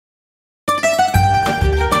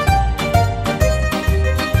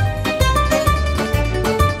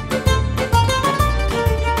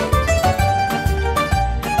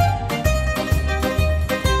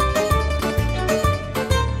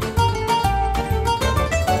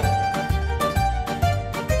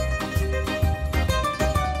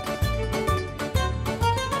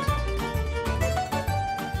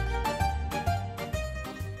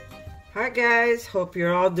guys, hope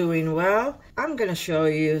you're all doing well. I'm going to show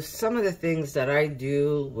you some of the things that I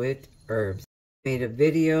do with herbs. I made a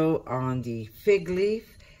video on the fig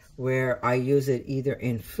leaf where I use it either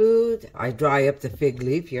in food. I dry up the fig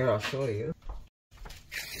leaf. Here, I'll show you.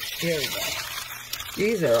 Here we go.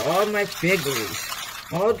 These are all my fig leaves,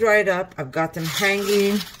 all dried up. I've got them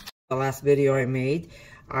hanging. The last video I made,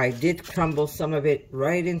 I did crumble some of it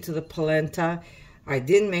right into the polenta. I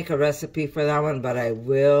didn't make a recipe for that one, but I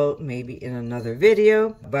will maybe in another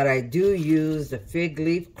video. But I do use the fig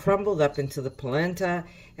leaf crumbled up into the polenta,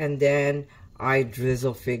 and then I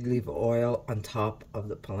drizzle fig leaf oil on top of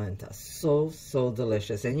the polenta. So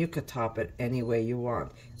delicious. And you could top it any way you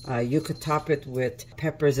want. You could top it with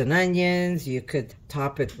peppers and onions. You could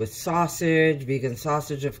top it with sausage, vegan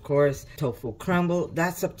sausage, of course, tofu crumble.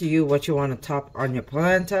 That's up to you what you want to top on your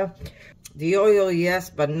polenta. The oil,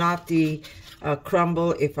 yes, but not the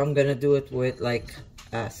crumble if I'm going to do it with like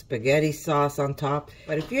spaghetti sauce on top.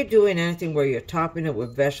 But if you're doing anything where you're topping it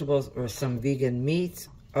with vegetables or some vegan meats,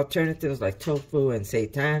 alternatives like tofu and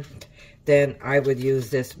seitan, then I would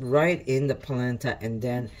use this right in the polenta and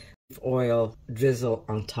then oil drizzle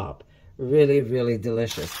on top. Really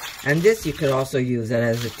delicious. And this you could also use it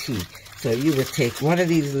as a tea. So you would take one of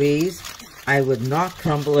these leaves. I would not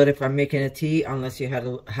crumble it if I'm making a tea unless you had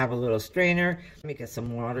to have a little strainer. Let me get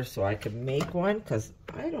some water so I can make one, because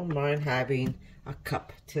I don't mind having a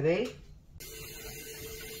cup today.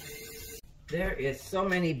 There is so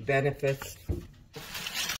many benefits.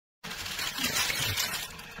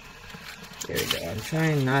 There we go. I'm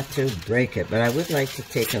trying not to break it, but I would like to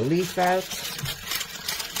take a leaf out.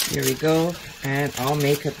 Here we go. And I'll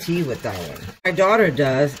make a tea with that one. My daughter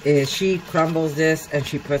does is she crumbles this and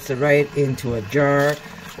she puts it right into a jar,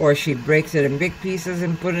 or she breaks it in big pieces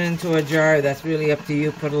and put it into a jar. That's really up to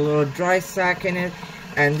you. Put a little dry sack in it,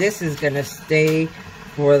 and this is gonna stay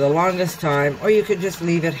for the longest time. Or you could just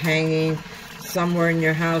leave it hanging somewhere in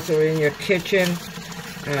your house or in your kitchen,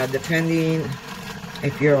 depending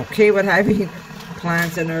if you're okay with having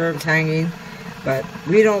plants and herbs hanging. But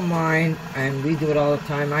we don't mind, and we do it all the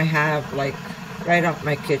time. I have like right off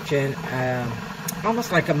my kitchen,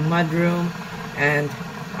 almost like a mud room, and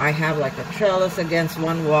I have like a trellis against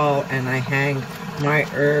one wall, and I hang my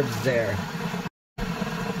herbs there.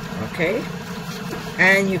 Okay,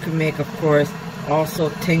 and you can make, of course, also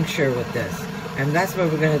tincture with this, and that's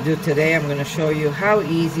what we're going to do today. I'm going to show you how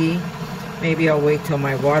easy. Maybe I'll wait till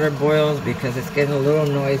my water boils because it's getting a little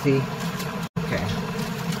noisy. Okay.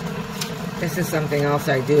 This is something else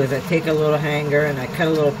I do, is I take a little hanger and I cut a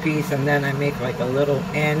little piece, and then I make like a little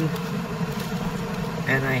end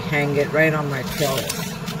and I hang it right on my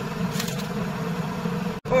trellis.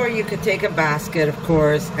 Or you could take a basket, of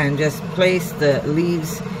course, and just place the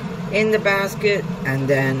leaves in the basket and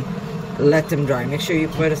then let them dry. Make sure you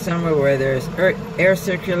put it somewhere where there's air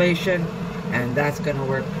circulation, and that's going to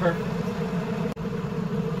work perfect.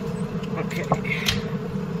 Okay.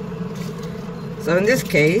 So in this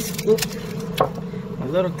case, oops, a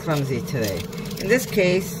little clumsy today. In this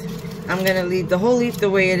case, I'm going to leave the whole leaf the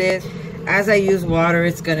way it is. As I use water,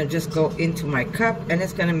 it's going to just go into my cup, and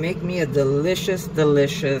it's going to make me a delicious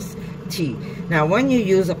tea. Now, when you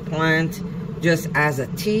use a plant just as a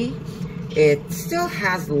tea, it still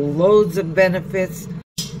has loads of benefits.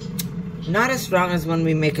 Not as strong as when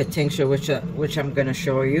we make a tincture, which I'm going to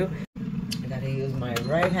show you. I got to use my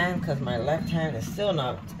right hand because my left hand is still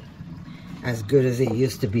not as good as it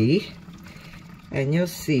used to be. And you'll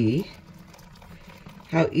see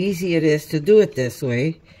how easy it is to do it this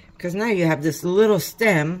way, because now you have this little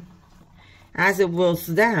stem. As it wilts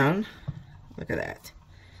down, look at that.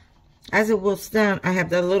 As it wilts down, I have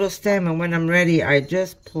that little stem, and when I'm ready, I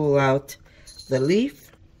just pull out the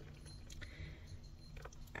leaf.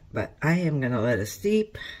 But I am going to let it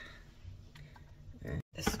steep. And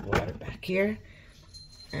this water back here.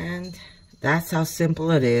 And that's how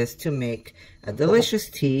simple it is to make a delicious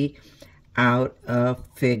tea out of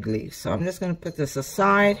fig leaves. So I'm just going to put this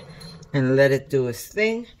aside and let it do its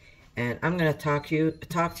thing. And I'm going to talk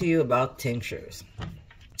to you about tinctures.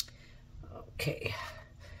 Okay.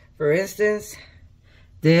 For instance,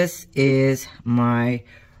 this is my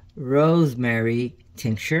rosemary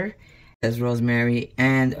tincture. There's rosemary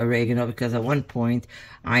and oregano, because at one point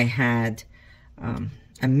I had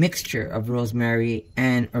a mixture of rosemary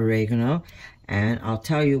and oregano, and I'll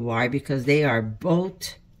tell you why. Because they are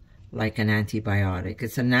both like an antibiotic.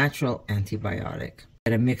 It's a natural antibiotic.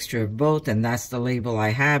 A mixture of both, and that's the label I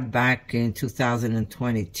have back in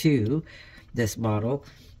 2022, this bottle.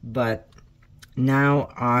 But now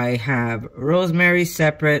I have rosemary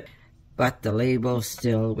separate, but the label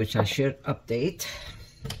still, which I should update,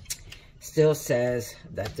 still says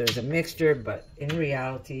that there's a mixture, but in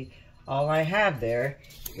reality, all I have there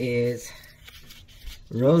is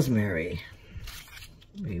rosemary.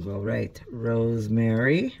 We will write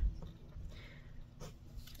rosemary,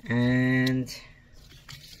 and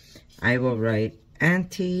I will write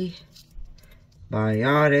antibiotic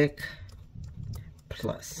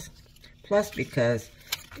plus. Plus because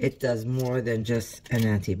it does more than just an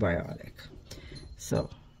antibiotic. So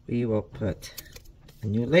we will put a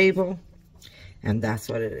new label, and that's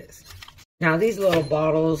what it is. Now these little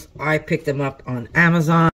bottles, I picked them up on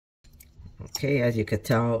Amazon. Okay, as you could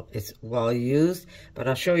tell, it's well used, but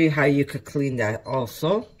I'll show you how you could clean that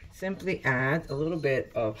also. Simply add a little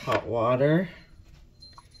bit of hot water.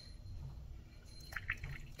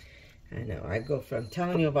 I know, I go from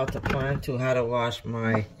telling you about the plant to how to wash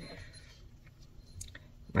my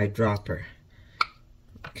dropper.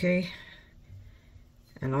 Okay,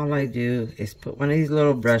 and all I do is put one of these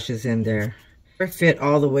little brushes in there. Fit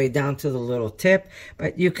all the way down to the little tip,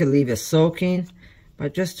 but you could leave it soaking.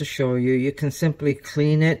 But just to show you, you can simply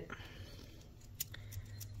clean it,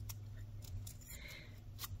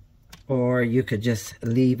 or you could just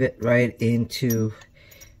leave it right into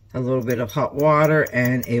a little bit of hot water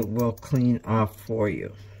and it will clean off for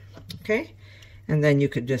you. Okay, and then you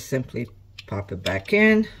could just simply pop it back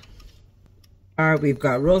in. All right, we've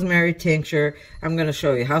got rosemary tincture. I'm going to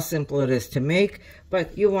show you how simple it is to make,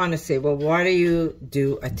 but you want to say, well, why do you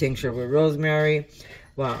do a tincture with rosemary?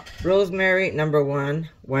 Well, rosemary, number one,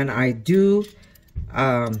 when I do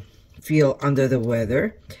feel under the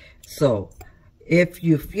weather. So if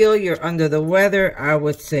you feel you're under the weather, I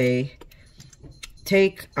would say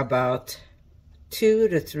take about 2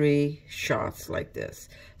 to 3 shots like this.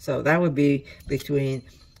 So that would be between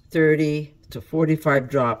 30 to 45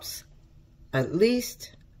 drops at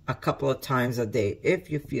least a couple of times a day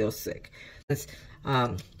if you feel sick.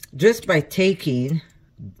 Just by taking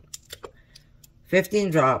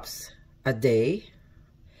 15 drops a day,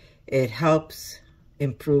 it helps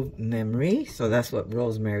improve memory. So that's what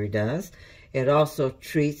rosemary does. It also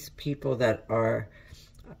treats people that are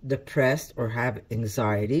depressed or have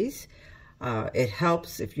anxieties. It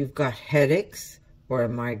helps if you've got headaches or a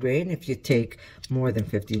migraine, if you take more than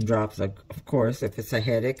 15 drops, like, of course, if it's a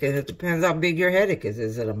headache, and it depends how big your headache is.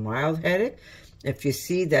 Is it a mild headache? If you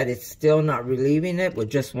see that it's still not relieving it with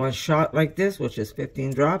just one shot like this, which is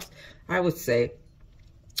 15 drops, I would say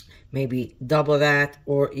maybe double that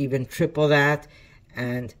or even triple that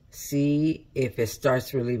and see if it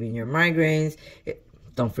starts relieving your migraines.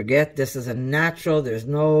 Don't forget, this is a natural. There's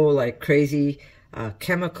no like crazy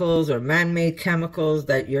chemicals or man-made chemicals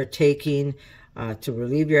that you're taking to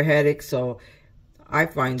relieve your headache. So I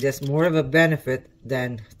find this more of a benefit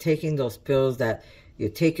than taking those pills that you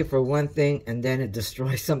take it for one thing and then it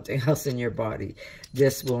destroys something else in your body.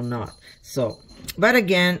 This will not. So, but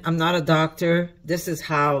again, I'm not a doctor. This is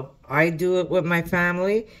how I do it with my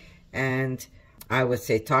family. And I would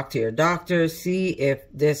say talk to your doctor. See if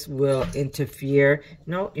this will interfere.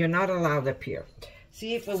 No, you're not allowed up here.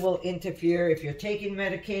 See if it will interfere if you're taking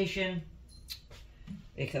medication,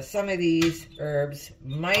 because some of these herbs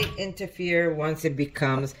might interfere once it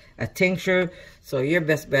becomes a tincture. So your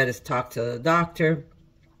best bet is talk to the doctor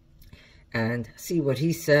and see what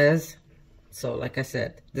he says. So like I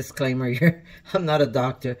said, disclaimer here, I'm not a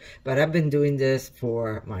doctor, but I've been doing this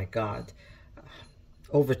for, my God,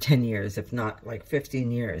 over 10 years, if not like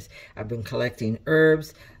 15 years. I've been collecting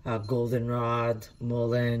herbs, goldenrod,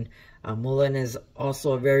 mullein. Mullein is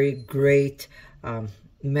also a very great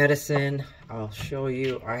medicine. I'll show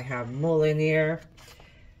you. I have mullein here,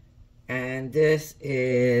 and this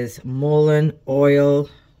is mullein oil,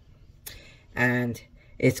 and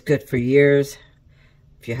it's good for ears.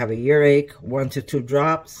 If you have a earache, 1 to 2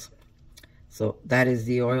 drops. So that is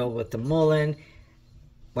the oil with the mullein.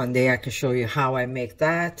 One day I can show you how I make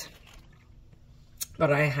that.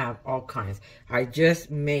 But I have all kinds. I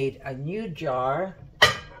just made a new jar.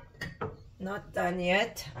 Not done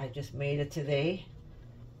yet. I just made it today.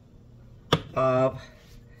 Of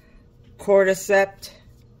cordyceps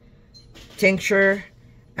tincture.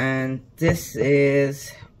 And this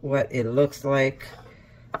is what it looks like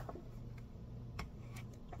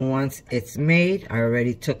once it's made. I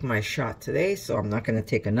already took my shot today, so I'm not going to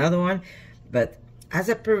take another one. But as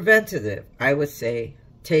a preventative, I would say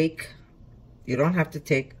you don't have to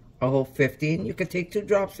take a whole 15. You can take 2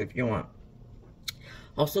 drops if you want.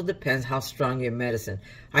 Also depends how strong your medicine.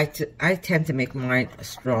 I tend to make mine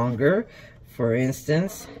stronger. For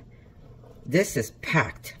instance, this is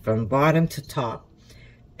packed from bottom to top,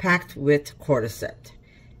 packed with cordyceps.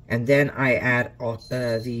 And then I add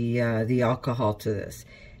the alcohol to this.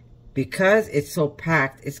 because it's so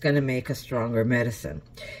packed, it's going to make a stronger medicine.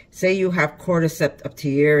 Say you have cordyceps up to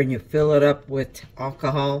here and you fill it up with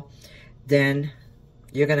alcohol, then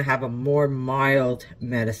you're going to have a more mild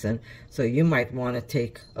medicine. So you might want to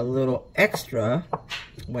take a little extra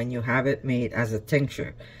when you have it made as a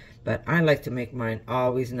tincture. But I like to make mine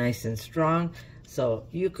always nice and strong. So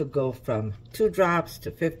you could go from 2 drops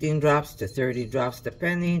to 15 drops to 30 drops,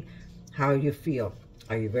 depending how you feel.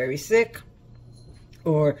 Are you very sick?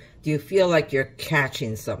 Or do you feel like you're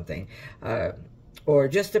catching something? Or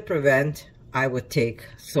just to prevent, I would take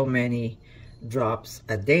so many drops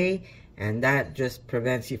a day, and that just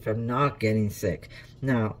prevents you from not getting sick.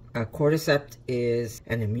 Now, cordyceps is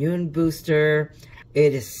an immune booster.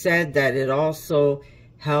 It is said that it also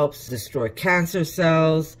helps destroy cancer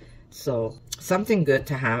cells. So something good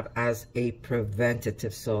to have as a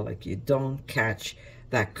preventative, so like you don't catch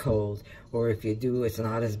that cold, or if you do, it's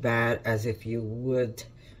not as bad as if you would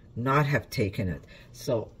not have taken it.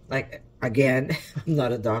 So like, again, I'm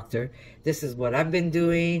not a doctor. This is what I've been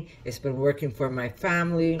doing. It's been working for my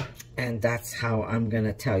family, and that's how I'm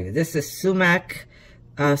gonna tell you. This is sumac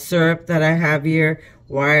syrup that I have here.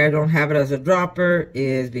 Why I don't have it as a dropper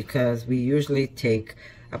is because we usually take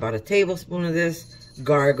about a tablespoon of this,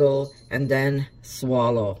 gargle, and then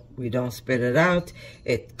swallow. We don't spit it out.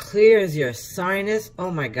 It clears your sinus.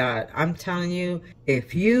 Oh my God, I'm telling you,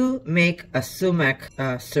 if you make a sumac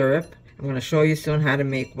syrup, I'm going to show you soon how to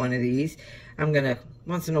make one of these. I'm going to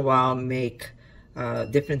once in a while make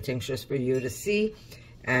different tinctures for you to see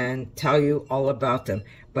and tell you all about them.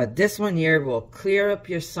 But this one here will clear up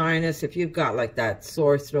your sinus. If you've got like that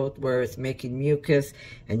sore throat where it's making mucus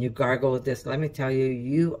and you gargle with this, let me tell you,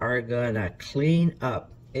 you are gonna clean up.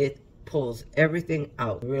 It pulls everything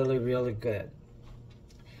out really, really good.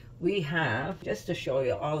 We have, just to show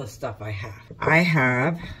you all the stuff I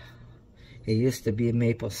have, it used to be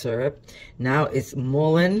maple syrup. Now it's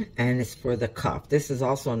mullein, and it's for the cough. This is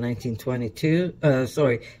also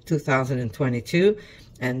 2022.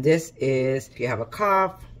 And this is, if you have a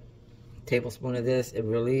cough, a tablespoon of this, it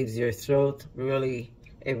relieves your throat. Really,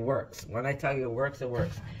 it works. When I tell you it works, it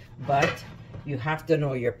works. But you have to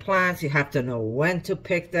know your plants. You have to know when to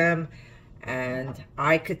pick them. And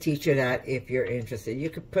I could teach you that if you're interested.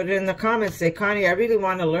 You could put it in the comments. Say, Connie, I really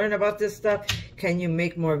want to learn about this stuff. Can you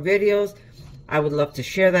make more videos? I would love to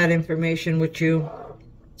share that information with you.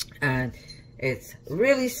 And it's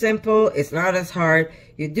really simple. It's not as hard.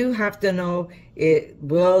 You do have to know,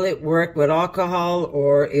 will it work with alcohol,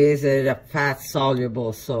 or is it a fat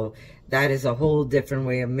soluble? So that is a whole different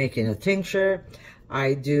way of making a tincture.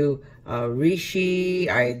 I do reishi,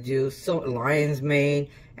 I do lion's mane,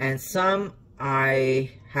 and some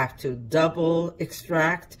I have to double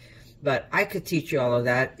extract, but I could teach you all of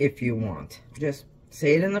that if you want. Just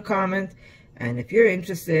say it in the comment, and if you're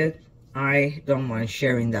interested, I don't mind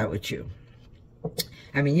sharing that with you.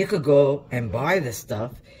 I mean, you could go and buy this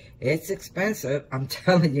stuff. It's expensive. I'm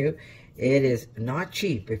telling you, it is not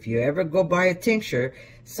cheap. If you ever go buy a tincture,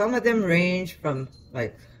 some of them range from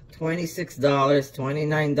like $26,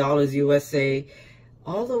 $29 USA,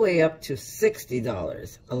 all the way up to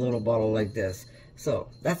 $60, a little bottle like this. So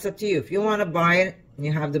that's up to you. If you want to buy it and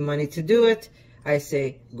you have the money to do it, I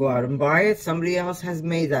say go out and buy it. Somebody else has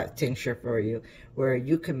made that tincture for you, where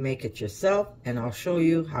you can make it yourself, and I'll show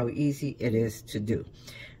you how easy it is to do.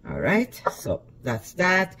 All right, so that's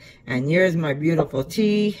that. And here's my beautiful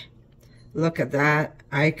tea. Look at that.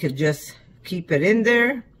 I could just keep it in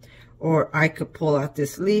there, or I could pull out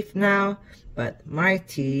this leaf now, but my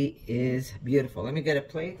tea is beautiful. Let me get a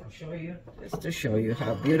plate. I'll show you, just to show you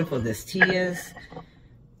how beautiful this tea is.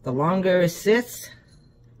 The longer it sits,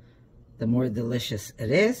 the more delicious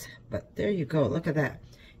it is. But there you go, look at that.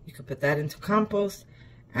 You could put that into compost,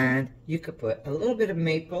 and you could put a little bit of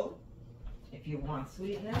maple if you want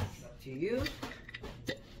sweetness, up to you.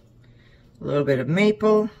 A little bit of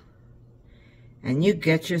maple, and you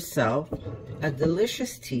get yourself a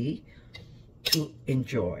delicious tea to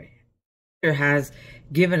enjoy. It has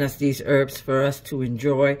given us these herbs for us to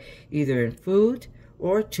enjoy either in food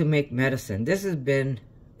or to make medicine. This has been,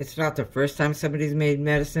 it's not the first time somebody's made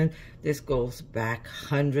medicine. This goes back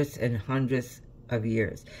hundreds and hundreds of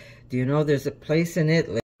years. Do you know there's a place in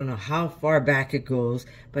Italy, I don't know how far back it goes,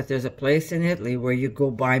 but there's a place in Italy where you go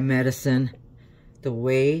buy medicine the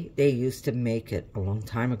way they used to make it a long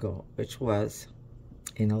time ago, which was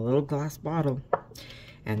in a little glass bottle.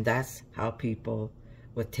 And that's how people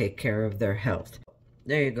would take care of their health.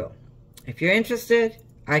 There you go. If you're interested,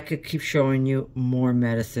 I could keep showing you more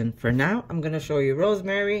medicine. For now, I'm going to show you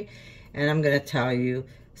rosemary, and I'm going to tell you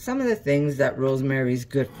some of the things that rosemary is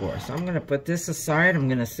good for. So I'm going to put this aside. I'm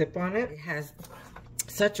going to sip on it. It has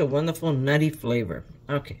Such a wonderful nutty flavor.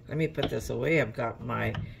 Okay, let me put this away. I've got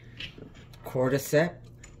my cordyceps.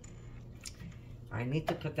 I need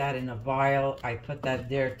to put that in a vial. I put that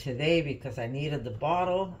there today because I needed the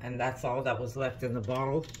bottle, and that's all that was left in the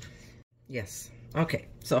bottle. Yes. Okay,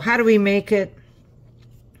 so how do we make it?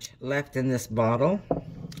 Left in this bottle.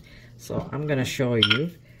 So I'm going to show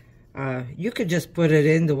you. You could just put it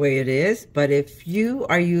in the way it is, but if you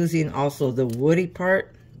are using also the woody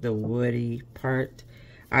part,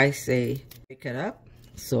 I say pick it up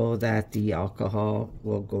so that the alcohol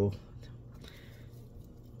will go.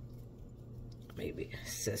 Maybe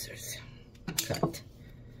scissors. Cut.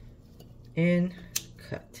 In,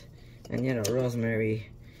 cut. And you know, rosemary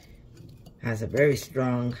has a very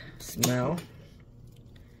strong smell.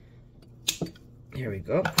 Here we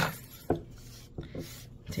go.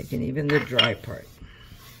 Taking even the dry part.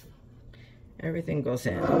 Everything goes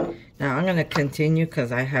in. Now I'm going to continue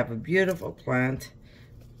because I have a beautiful plant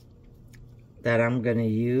that I'm going to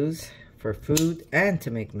use for food and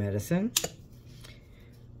to make medicine.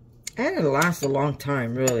 And it'll last a long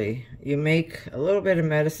time, really. You make a little bit of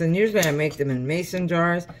medicine. Usually I make them in mason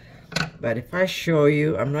jars. But if I show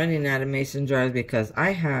you, I'm running out of mason jars because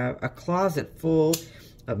I have a closet full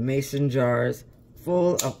of mason jars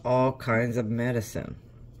full of all kinds of medicine.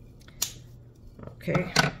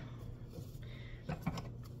 Okay.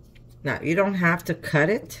 Now, you don't have to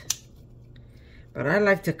cut it. But I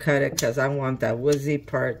like to cut it because I want that woodsy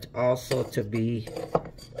part also to be...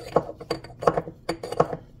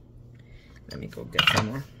 Let me go get some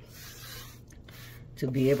more.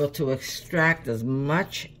 To be able to extract as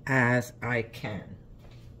much as I can.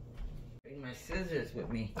 Bring my scissors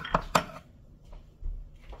with me.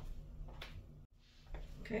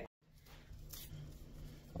 Okay.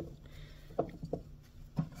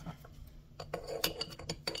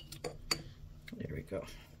 There we go.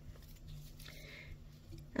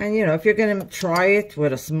 And you know, if you're going to try it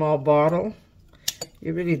with a small bottle,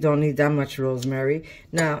 you really don't need that much rosemary.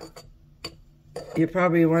 Now, you're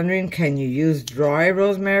probably wondering, can you use dry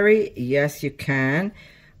rosemary? Yes, you can.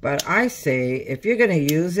 But I say, if you're going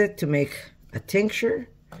to use it to make a tincture,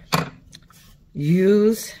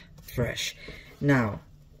 use fresh. Now,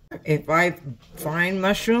 if I find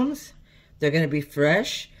mushrooms, they're going to be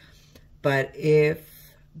fresh. But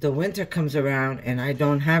if the winter comes around and I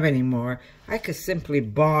don't have any more, I could simply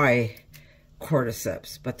buy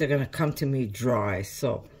cordyceps. But they're going to come to me dry.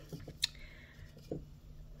 So,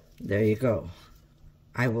 there you go.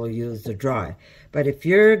 I will use the dry. But if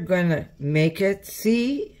you're going to make it,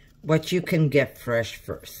 see what you can get fresh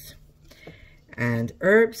first. And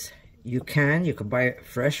herbs, you could buy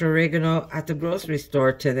fresh oregano at the grocery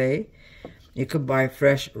store today. You could buy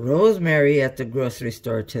fresh rosemary at the grocery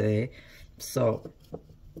store today. So,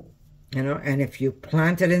 you know, and if you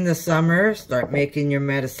plant it in the summer, start making your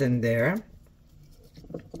medicine there.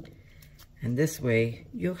 And this way,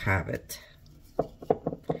 you have it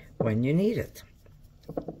when you need it.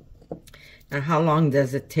 Now, how long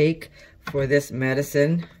does it take for this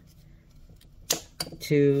medicine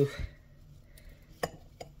to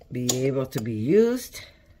be able to be used?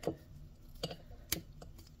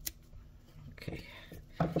 Okay,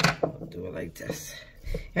 I'll do it like this.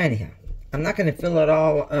 Anyhow, I'm not going to fill it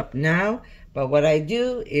all up now, but what I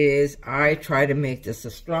do is I try to make this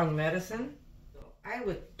a strong medicine. I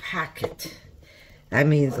would pack it. That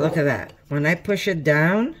means, look at that. When I push it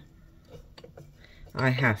down, I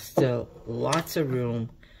have still lots of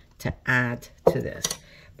room to add to this.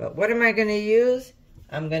 But what am I going to use?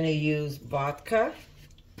 I'm going to use vodka.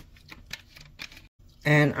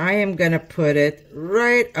 And I am going to put it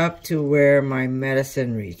right up to where my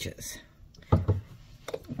medicine reaches.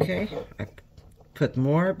 Okay, I put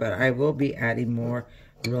more, but I will be adding more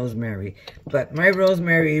rosemary. But my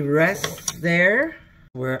rosemary rests there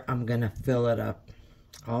where I'm going to fill it up.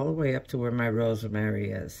 All the way up to where my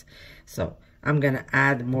rosemary is. So I'm going to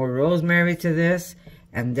add more rosemary to this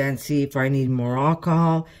and then see if I need more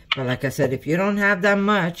alcohol. But like I said, if you don't have that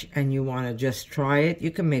much and you want to just try it,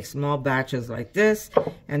 you can make small batches like this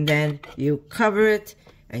and then you cover it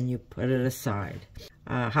and you put it aside.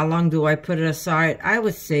 How long do I put it aside? I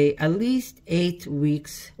would say at least 8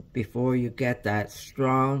 weeks before you get that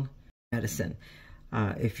strong medicine.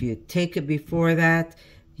 If you take it before that,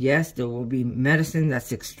 yes, there will be medicine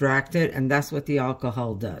that's extracted, and that's what the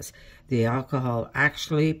alcohol does. The alcohol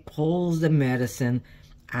actually pulls the medicine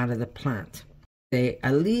out of the plant. Say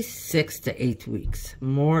at least 6 to 8 weeks.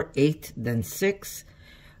 More 8 than 6,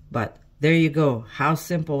 but there you go. How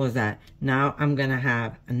simple is that? Now I'm going to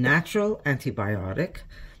have a natural antibiotic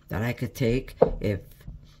that I could take if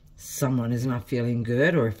someone is not feeling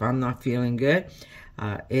good, or if I'm not feeling good.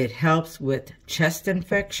 It helps with chest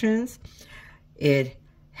infections. It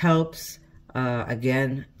helps,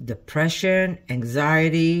 again, depression,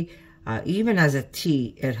 anxiety. Even as a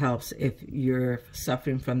tea, it helps if you're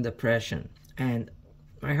suffering from depression. And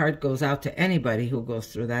my heart goes out to anybody who goes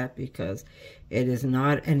through that, because it is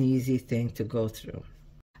not an easy thing to go through.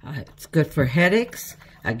 It's good for headaches.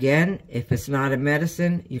 Again, if it's not a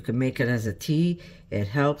medicine, you can make it as a tea. It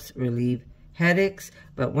helps relieve headaches.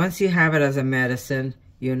 But once you have it as a medicine,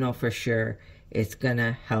 you know for sure it's going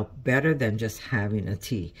to help better than just having a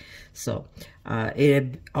tea. So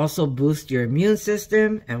it also boosts your immune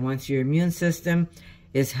system. And once your immune system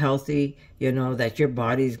is healthy, you know that your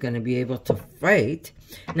body is going to be able to fight.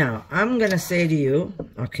 Now, I'm going to say to you,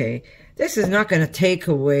 okay, this is not going to take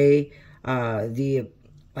away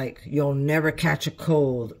like you'll never catch a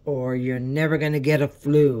cold, or you're never going to get a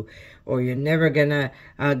flu, or you're never going to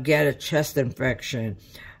get a chest infection.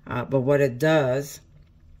 But what it does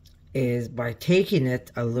is, by taking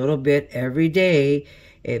it a little bit every day,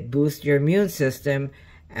 it boosts your immune system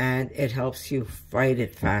and it helps you fight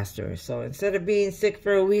it faster. So instead of being sick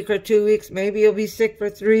for a week or 2 weeks, maybe you'll be sick for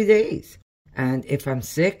 3 days. And if I'm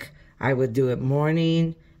sick, I would do it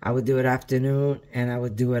morning, I would do it afternoon, and I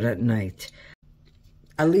would do it at night.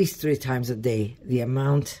 At least 3 times a day, the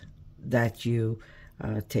amount that you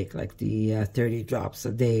take, like the 30 drops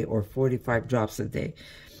a day or 45 drops a day.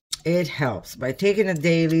 It helps. By taking it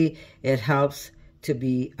daily, it helps to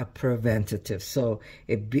be a preventative. So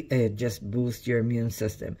it just boosts your immune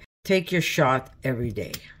system. Take your shot every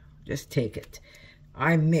day. Just take it.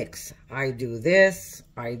 I mix. I do this.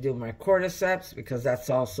 I do my cordyceps, because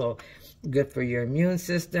that's also good for your immune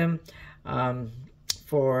system.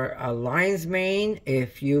 For a lion's mane,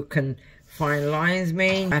 if you can find lion's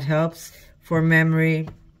mane, that helps for memory.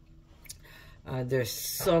 There's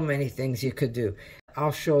so many things you could do.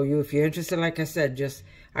 I'll show you if you're interested. Like I said,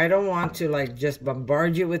 I don't want to just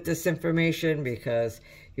bombard you with this information, because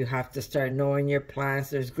you have to start knowing your plants.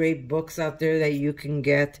 There's great books out there that you can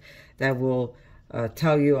get that will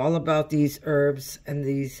tell you all about these herbs and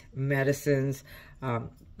these medicines.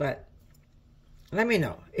 But let me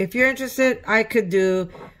know. If you're interested, I could do,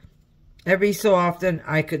 every so often,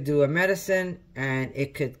 I could do a medicine, and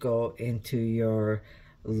it could go into your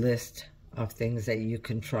list of things that you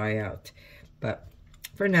can try out. But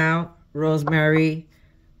for now, rosemary.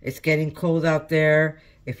 It's getting cold out there.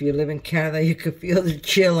 If you live in Canada, you could feel the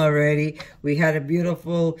chill already. We had a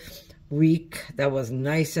beautiful week that was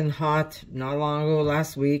nice and hot not long ago.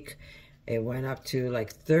 Last week, it went up to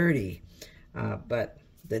like 30. But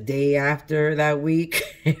the day after that week,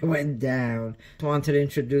 it went down. I wanted to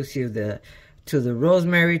introduce you to the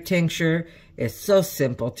rosemary tincture. It's so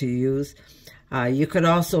simple to use. You could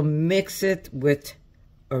also mix it with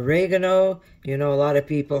oregano. You know, a lot of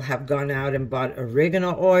people have gone out and bought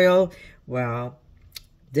oregano oil. Well,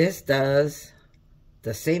 this does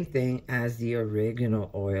the same thing as the oregano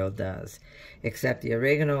oil does, except the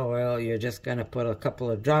oregano oil, you're just going to put a couple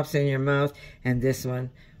of drops in your mouth, and this one,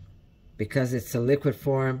 because it's a liquid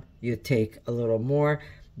form, you take a little more,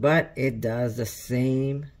 but it does the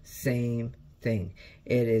same thing.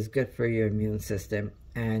 It is good for your immune system,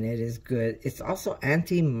 and it is good. It's also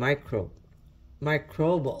antimicrobial.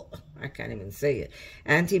 I can't even say it.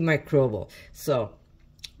 Antimicrobial. So,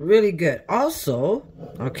 really good. Also,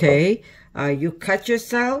 okay, you cut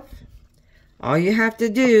yourself. All you have to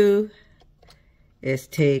do is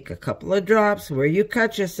take a couple of drops where you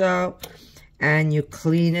cut yourself, and you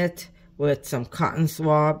clean it with some cotton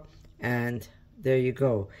swab, and there you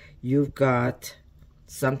go. You've got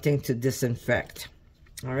something to disinfect.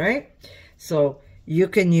 All right? So you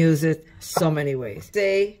can use it so many ways.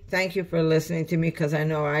 Thank you for listening to me, because I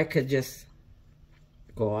know I could just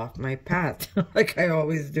go off my path like I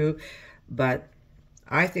always do. But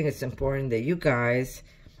I think it's important that you guys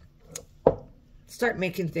start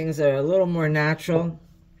making things that are a little more natural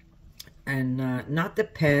and not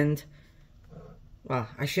depend. Well,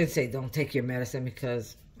 I should say don't take your medicine,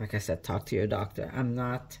 because, like I said, talk to your doctor. I'm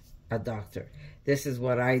not a doctor. This is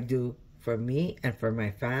what I do for me and for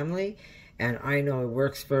my family, and I know it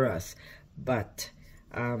works for us. But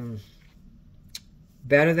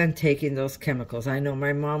better than taking those chemicals. I know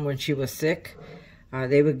my mom, when she was sick,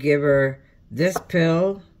 they would give her this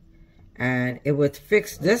pill, and it would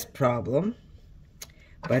fix this problem,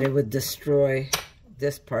 but it would destroy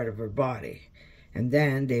this part of her body. And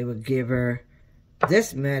then they would give her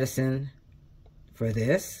this medicine for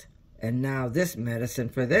this, and now this medicine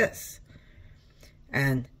for this.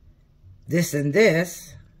 And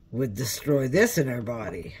this would destroy this in her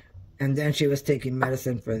body. And then she was taking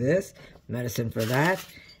medicine for this, medicine for that,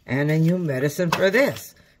 and a new medicine for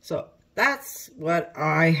this. So that's what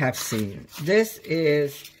I have seen. This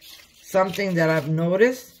is something that I've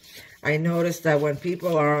noticed. I noticed that when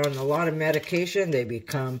people are on a lot of medication, they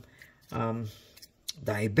become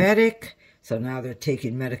diabetic. So now they're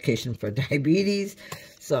taking medication for diabetes.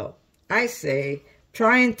 So I say,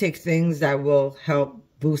 try and take things that will help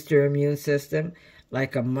boost your immune system,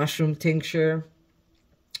 like a mushroom tincture.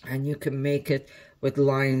 And you can make it with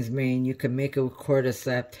lion's mane. You can make it with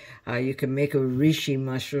cordyceps. You can make it with reishi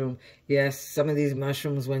mushroom. Yes, some of these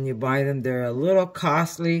mushrooms, when you buy them, they're a little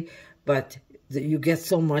costly, but you get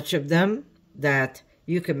so much of them that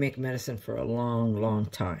you can make medicine for a long, long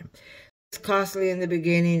time. It's costly in the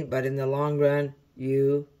beginning, but in the long run,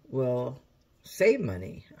 you will save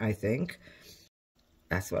money, I think.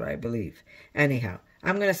 That's what I believe. Anyhow,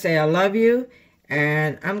 I'm going to say I love you,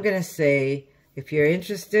 and I'm going to say, if you're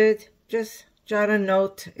interested, just jot a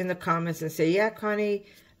note in the comments and say, yeah, Connie,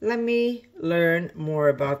 let me learn more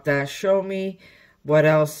about that. Show me what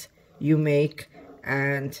else you make,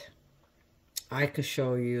 and I could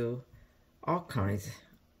show you all kinds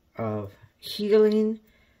of healing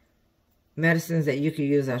medicines that you could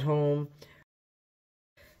use at home.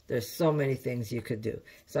 There's so many things you could do.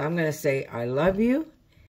 So I'm going to say I love you.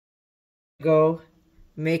 Go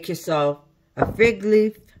make yourself a fig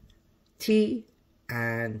leaf tea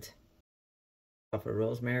and a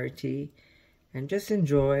rosemary tea, and just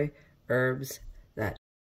enjoy herbs that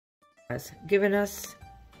has given us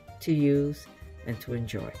to use and to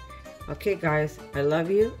enjoy. Okay guys, I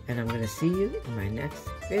love you, and I'm going to see you in my next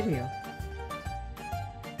video.